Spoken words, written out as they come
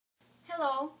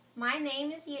Hello, my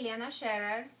name is Elena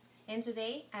and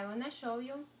today I want to show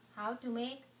you how to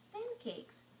make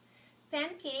pancakes.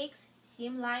 Pancakes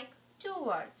seem like two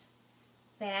words.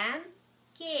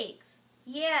 Pancakes.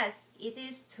 Yes, it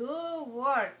is two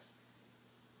words.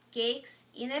 Cakes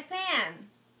in a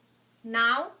pan.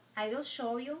 Now I will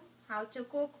show you how to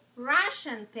cook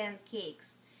Russian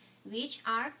pancakes, which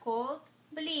are called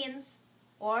blins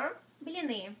or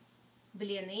blini.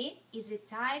 Blini is a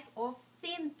type of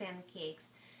thin pancakes,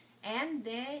 and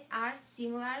they are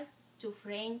similar to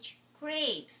French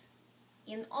crepes.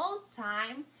 In old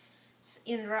times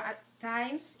in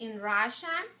Russia,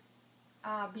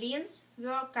 blins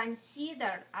were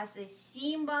considered as a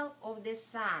symbol of the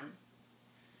sun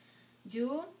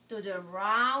due to the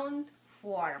round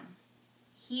form.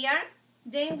 Here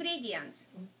the ingredients.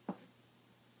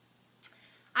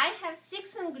 I have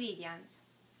 6 ingredients: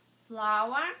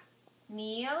 flour,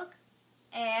 milk,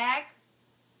 egg,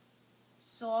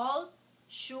 salt,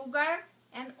 sugar,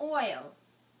 and oil.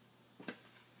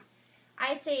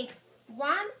 I take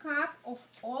 1 cup of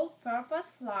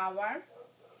all-purpose flour,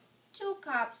 2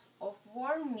 cups of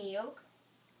warm milk,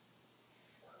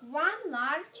 1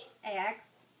 large egg,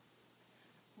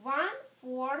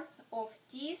 1/4 of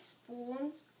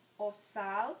teaspoon of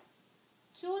salt,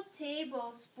 2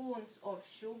 tablespoons of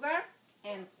sugar,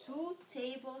 and 2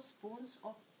 tablespoons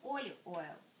of olive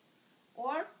oil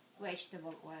or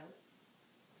vegetable oil.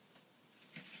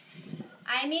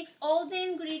 I mix all the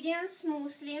ingredients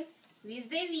smoothly with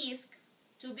the whisk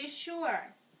to be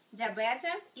sure the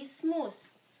batter is smooth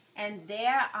and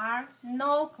there are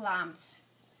no clumps.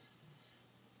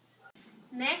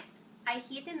 Next, I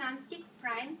heat a non-stick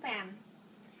frying pan.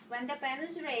 When the pan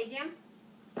is ready,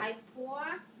 I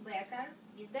pour batter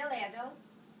with the ladle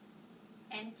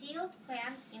and tilt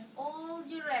pan in all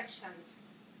directions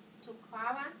to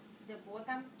cover the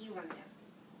bottom evenly.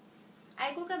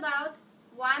 I cook about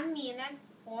 1 minute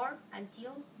or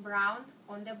until brown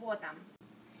on the bottom.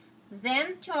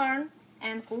 Then turn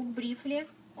and cook briefly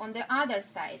on the other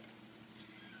side.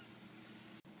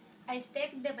 I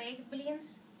stack the baked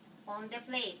blins on the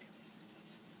plate.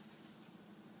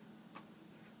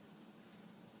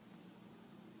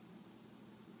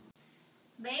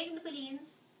 Baked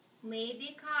blins may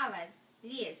be covered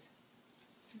with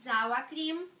sour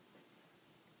cream,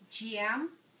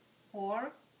 jam,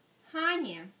 or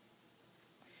honey,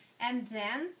 and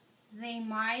then they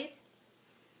might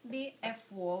be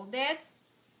folded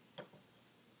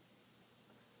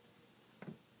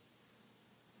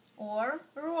or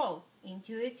rolled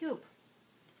into a tube.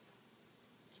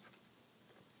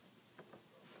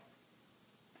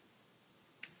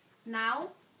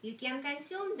 Now you can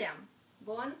consume them.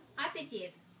 Bon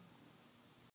appetit!